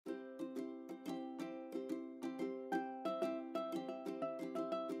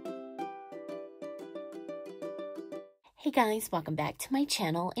Hey guys, welcome back to my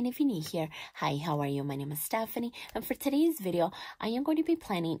channel, and if you're new here, hi, how are you? My name is Stephany, and for today's video, I am going to be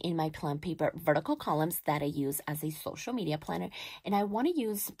planning in my Plum Paper vertical columns that I use as a social media planner, and I want to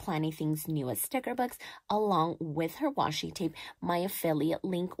use Planything's newest sticker books along with her washi tape. My affiliate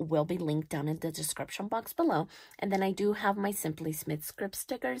link will be linked down in the description box below, and then I do have my Simply Smith script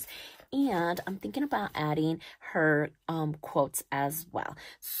stickers, and I'm thinking about adding her quotes as well.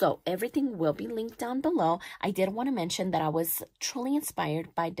 So everything will be linked down below. I did want to mention that I was truly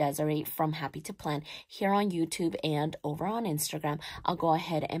inspired by Desiree from Happy to Plan here on YouTube and over on Instagram. I'll go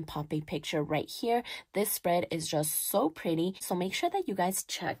ahead and pop a picture right here. This spread is just so pretty, so make sure that you guys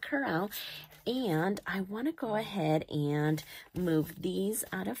check her out. And I want to go ahead and move these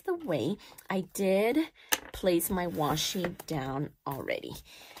out of the way. I did place my washi down already.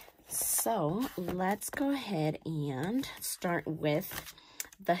 So let's go ahead and start with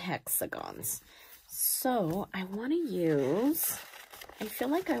the hexagons. So I want to use, I feel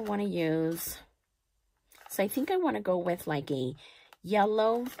like I want to use, so I think I want to go with like a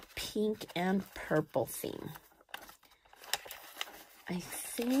yellow, pink, and purple theme. I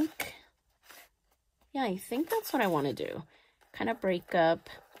think that's what I want to do. Kind of break up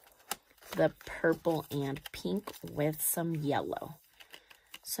the purple and pink with some yellow.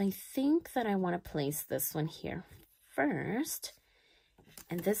 So I think that I want to place this one here first.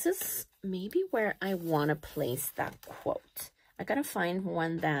 And this is maybe where I want to place that quote. I got to find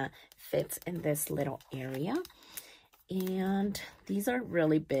one that fits in this little area. And these are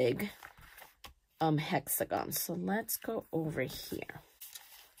really big hexagons. So let's go over here.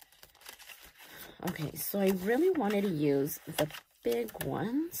 Okay, so I really wanted to use the big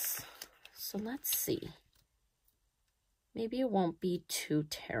ones. So let's see. Maybe it won't be too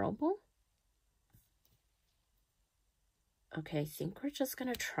terrible. Okay, I think we're just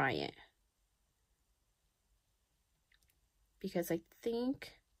going to try it. Because I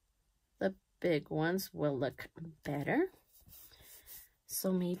think the big ones will look better.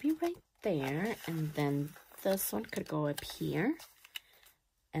 So maybe right there, and then this one could go up here.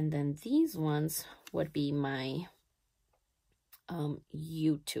 And then these ones would be my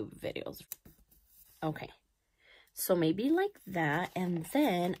YouTube videos. Okay. So maybe like that, and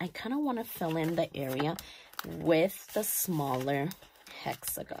then I kind of want to fill in the area with the smaller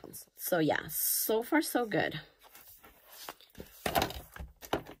hexagons. So yeah, so far so good.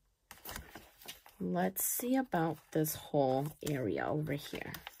 Let's see about this whole area over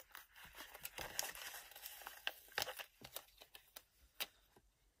here.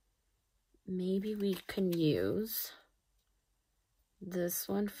 Maybe we can use this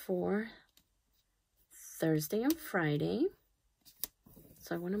one for Thursday and Friday.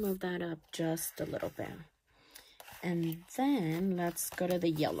 So I want to move that up just a little bit. And then let's go to the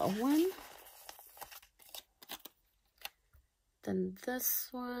yellow one. Then this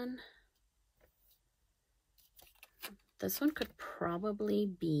one could probably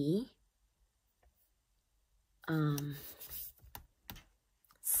be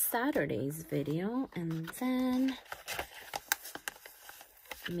Saturday's video, and then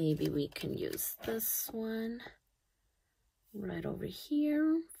maybe we can use this one right over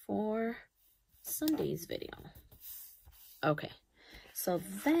here for Sunday's video. Okay, so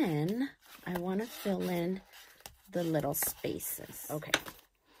then I want to fill in the little spaces. Okay,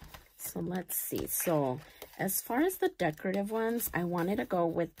 so let's see. So as far as the decorative ones, I wanted to go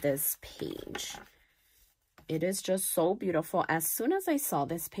with this page. It is just so beautiful. As soon as I saw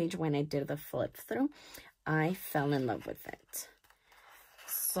this page when I did the flip through, I fell in love with it.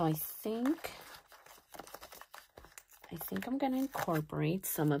 So I think I'm going to incorporate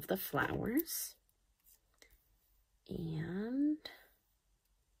some of the flowers. And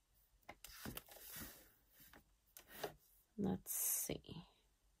let's see.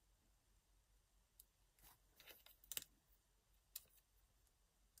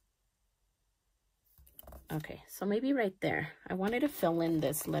 Okay, so maybe right there. I wanted to fill in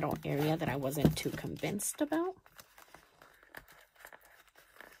this little area that I wasn't too convinced about.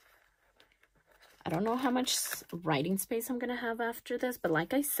 I don't know how much writing space I'm going to have after this, but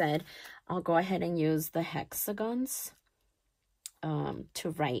like I said, I'll go ahead and use the hexagons to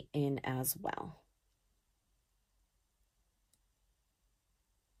write in as well.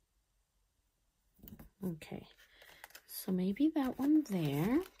 Okay, so maybe that one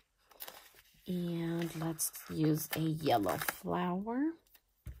there. And let's use a yellow flower.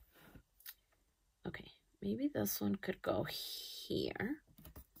 Okay, maybe this one could go here.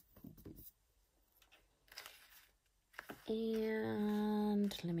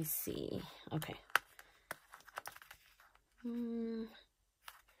 And let me see. Okay.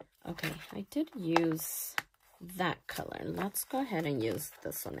 Okay, I did use that color. Let's go ahead and use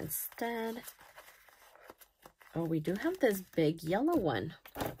this one instead. Oh, we do have this big yellow one.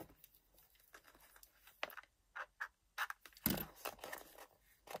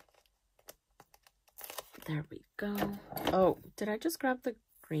 There we go. Oh, did I just grab the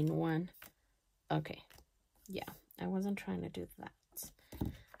green one? Okay. Yeah, I wasn't trying to do that.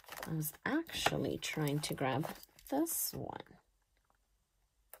 I was actually trying to grab this one.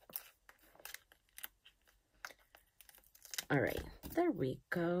 All right, there we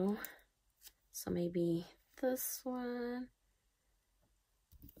go. So maybe this one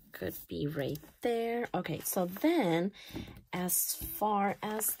could be right there. Okay, so then as far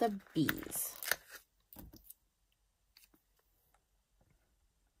as the bees,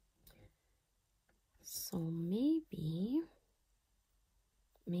 so maybe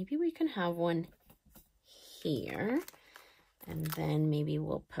we can have one here, and then maybe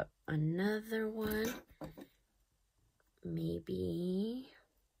we'll put another one, maybe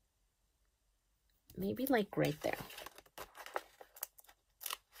like right there.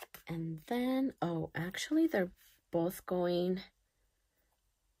 And then, oh, actually they're both going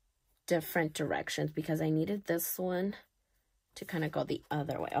different directions because I needed this one to kind of go the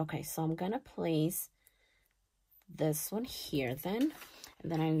other way. Okay, so I'm gonna place this one here then,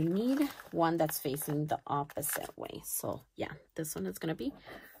 and then I need one that's facing the opposite way. So yeah, this one is gonna be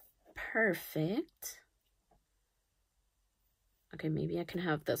perfect. Okay, maybe I can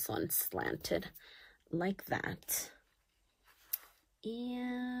have this one slanted like that.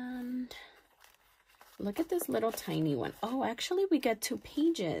 And look at this little tiny one. Oh, actually we get 2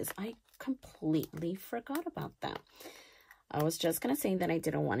 pages. I completely forgot about that. I was just gonna say that I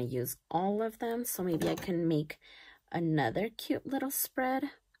didn't want to use all of them, so maybe I can make another cute little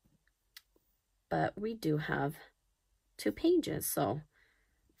spread. But we do have 2 pages, so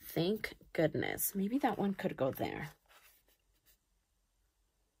thank goodness. Maybe that one could go there.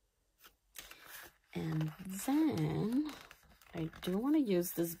 And then I do want to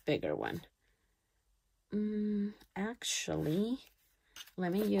use this bigger one. Actually,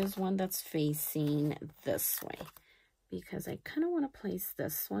 let me use one that's facing this way, because I kind of want to place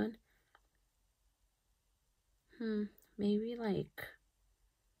this one. Maybe like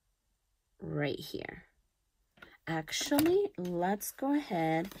right here. Actually, let's go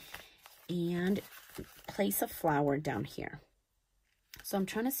ahead and place a flower down here. So I'm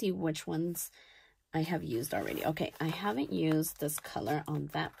trying to see which ones I have used already. Okay, I haven't used this color on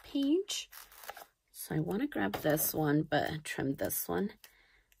that page. So I want to grab this one, but trim this one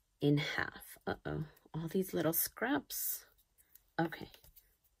in half. Uh-oh, all these little scraps. Okay,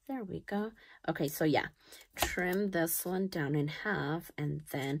 there we go. Okay, so yeah, trim this one down in half and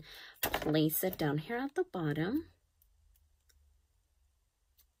then place it down here at the bottom.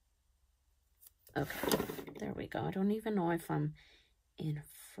 Okay, there we go. I don't even know if I'm in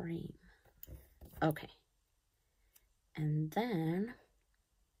frame. Okay, and then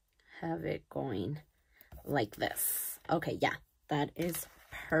have it going like this. Okay, yeah, that is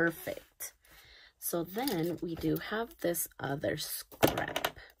perfect. So then we do have this other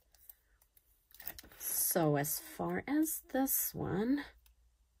scrap. So as far as this one,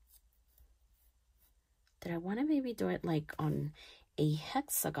 did I want to maybe do it like on a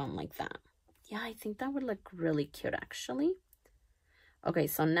hexagon like that? Yeah, I think that would look really cute actually. Okay,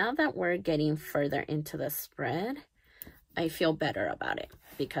 so now that we're getting further into the spread, I feel better about it,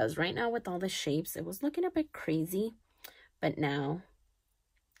 because right now with all the shapes, it was looking a bit crazy, but now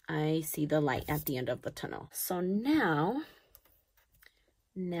I see the light at the end of the tunnel. So now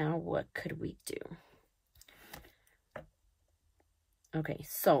what could we do? Okay,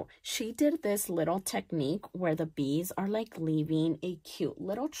 so she did this little technique where the bees are like leaving a cute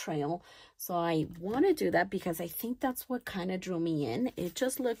little trail. So I want to do that because I think that's what kind of drew me in. It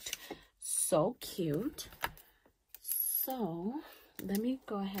just looked so cute. So let me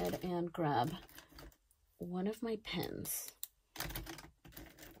go ahead and grab one of my pens.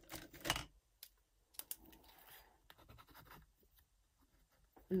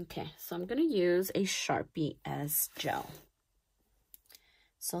 Okay, so I'm going to use a Sharpie S gel.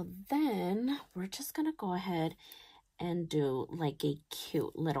 So then we're just going to go ahead and do like a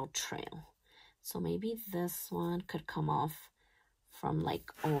cute little trail. So maybe this one could come off from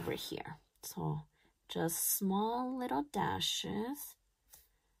like over here. So just small little dashes.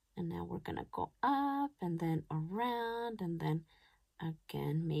 And now we're going to go up and then around and then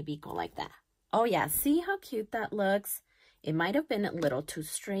again, maybe go like that. Oh yeah, see how cute that looks? It might have been a little too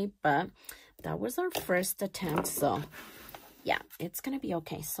straight, but that was our first attempt. So yeah, it's going to be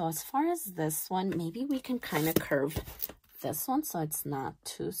okay. So as far as this one, maybe we can kind of curve this one so it's not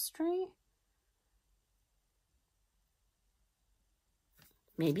too straight.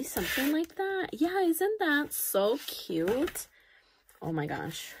 Maybe something like that. Yeah, isn't that so cute? Oh my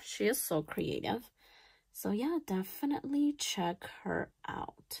gosh, she is so creative. So yeah, definitely check her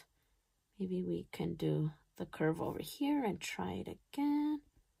out. Maybe we can do the curve over here and try it again.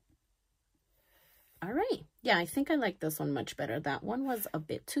 All right. Yeah, I think I like this one much better. That one was a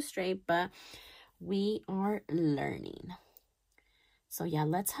bit too straight, but we are learning. So yeah,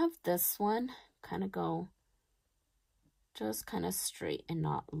 let's have this one kind of go just kind of straight and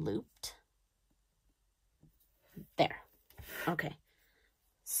not looped. There. Okay.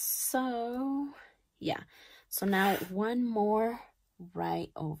 So yeah. So now one more right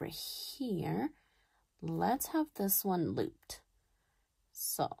over here. Let's have this one looped.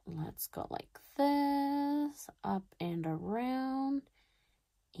 So let's go like this, up and around,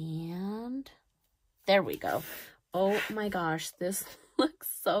 and there we go. Oh my gosh, this looks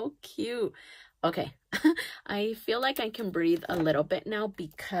so cute. Okay, I feel like I can breathe a little bit now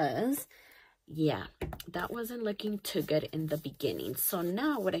because, yeah, that wasn't looking too good in the beginning. So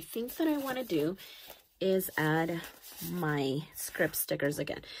now what I think that I want to do is add my script stickers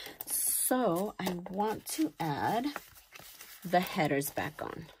again. So I want to add the headers back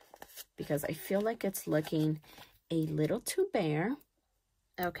on because I feel like it's looking a little too bare.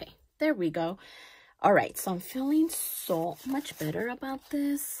 Okay, there we go. All right, so I'm feeling so much better about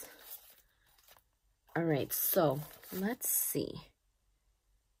this. All right, so let's see.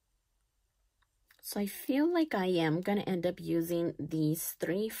 So I feel like I am going to end up using these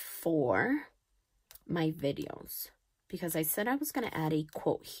 3 for my videos because I said I was going to add a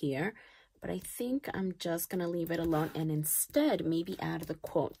quote here, but I think I'm just going to leave it alone and instead maybe add the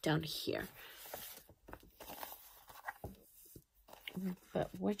quote down here. But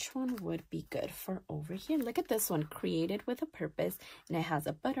which one would be good for over here? Look at this one, created with a purpose, and it has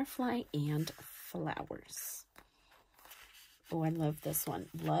a butterfly and flowers. Oh, I love this one.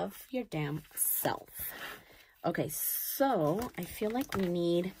 Love your damn self. Okay, so I feel like we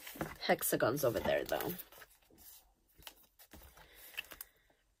need hexagons over there though.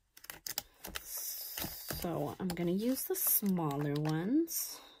 So I'm gonna use the smaller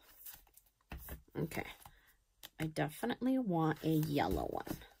ones. Okay, I definitely want a yellow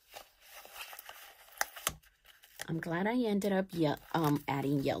one. I'm glad I ended up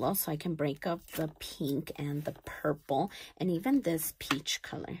adding yellow so I can break up the pink and the purple and even this peach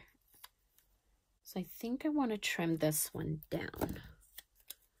color. So I think I want to trim this one down.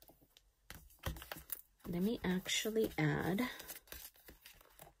 Let me actually add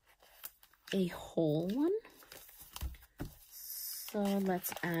a whole one. So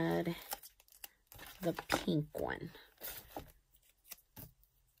let's add the pink one.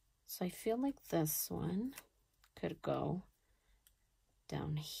 So I feel like this one could go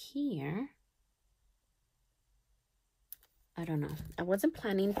down here. I don't know. I wasn't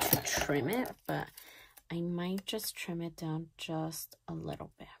planning to trim it, but I might just trim it down just a little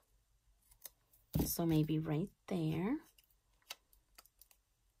bit. So maybe right there.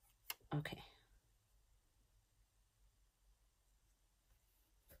 Okay.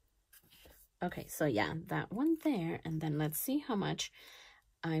 Okay, so yeah, that one there. And then let's see how much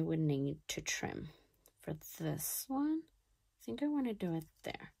I would need to trim. For this one, I think I want to do it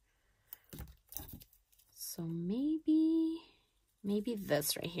there. So maybe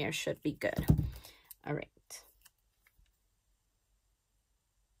this right here should be good. All right.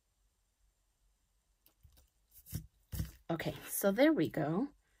 Okay, so there we go.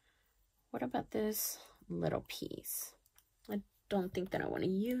 What about this little piece? I don't think that I want to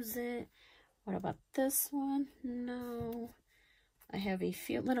use it. What about this one? No. I have a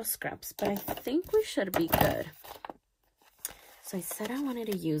few little scraps, but I think we should be good. So I said I wanted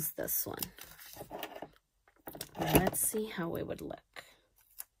to use this one. Let's see how it would look.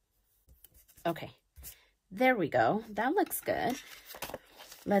 Okay, there we go. That looks good.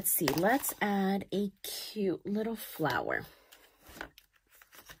 Let's see. Let's add a cute little flower.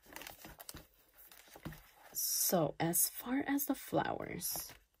 So as far as the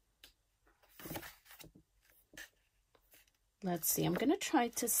flowers, let's see, I'm going to try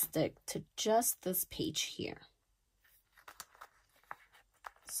to stick to just this page here.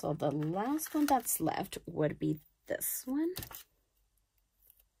 So the last one that's left would be this one.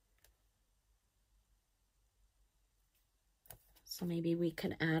 So maybe we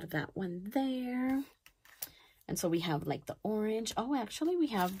could add that one there. And so we have like the orange. Oh, actually we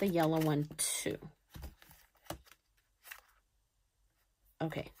have the yellow one too.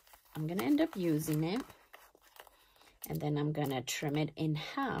 Okay, I'm going to end up using it. And then I'm going to trim it in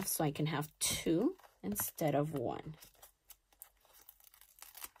half so I can have 2 instead of 1.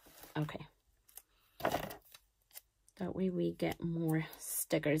 Okay. That way we get more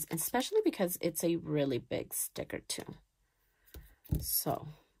stickers, especially because it's a really big sticker too. So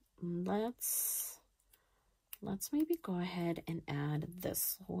let's maybe go ahead and add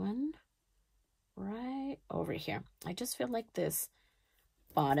this one right over here. I just feel like this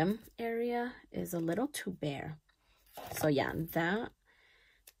bottom area is a little too bare. So yeah, that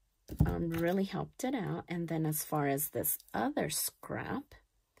really helped it out. And then as far as this other scrap,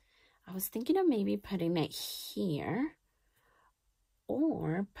 I was thinking of maybe putting it here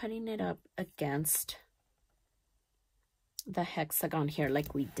or putting it up against the hexagon here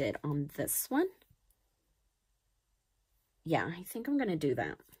like we did on this one. Yeah, I think I'm gonna do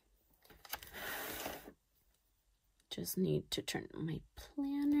that. Just need to turn my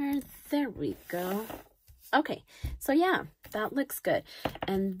planner. There we go. Okay, so yeah, that looks good.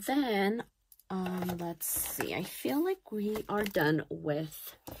 And then let's see, I feel like we are done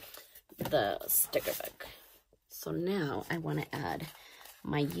with the sticker book. So now I want to add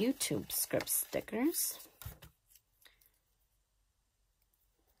my YouTube script stickers.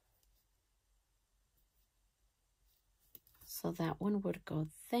 So that one would go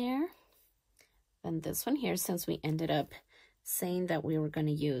there. And this one here, since we ended up saying that we were going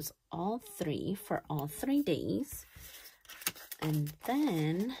to use all three for all 3 days. And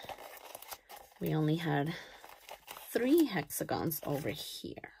then we only had 3 hexagons over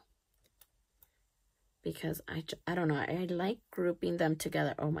here. Because I don't know, I like grouping them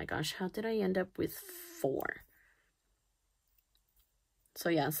together. Oh my gosh, how did I end up with 4? So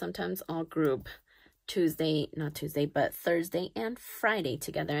yeah, sometimes I'll group Thursday and Friday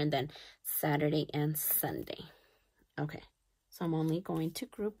together, and then Saturday and Sunday. Okay, so I'm only going to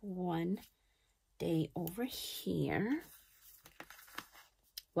group 1 day over here.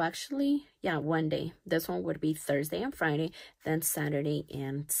 Well, actually, yeah, 1 day. This one would be Thursday and Friday, then Saturday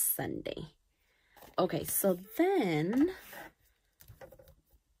and Sunday. Okay, so then,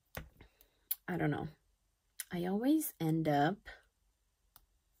 I don't know. I always end up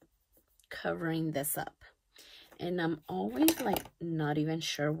covering this up. And I'm always like not even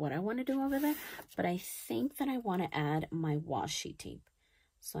sure what I want to do over there. But I think that I want to add my washi tape.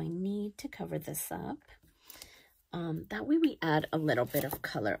 So I need to cover this up. That way we add a little bit of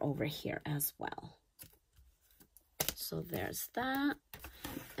color over here as well. So there's that.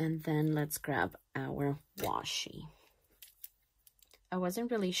 And then let's grab our washi. I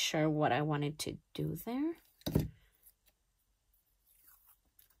wasn't really sure what I wanted to do there.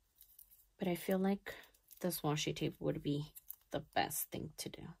 But I feel like this washi tape would be the best thing to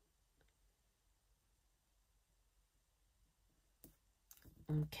do.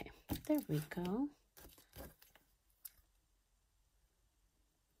 Okay, there we go.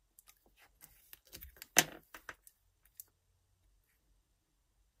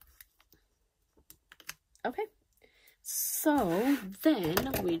 Okay, so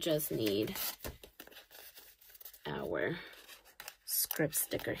then we just need our script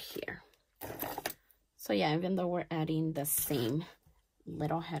sticker here. So yeah, even though we're adding the same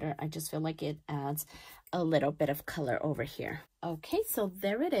little header, I just feel like it adds a little bit of color over here. Okay, so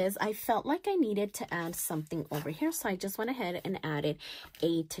there it is. I felt like I needed to add something over here, so I just went ahead and added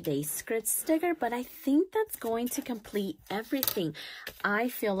a today's script sticker, but I think that's going to complete everything. I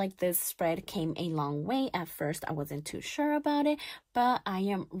feel like this spread came a long way. At first, I wasn't too sure about it, but I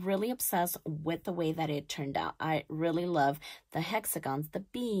am really obsessed with the way that it turned out. I really love the hexagons, the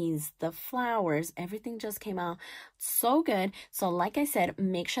bees, the flowers, everything just came out so good. So like I said,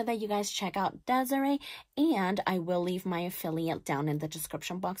 make sure that you guys check out Desiree, and I will leave my affiliate down in the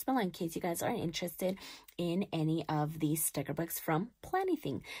description box below in case you guys are interested in any of these sticker books from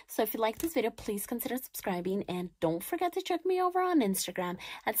Planything. So if you like this video, please consider subscribing, and don't forget to check me over on Instagram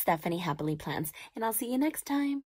at Stephany Happily Plans, and I'll see you next time.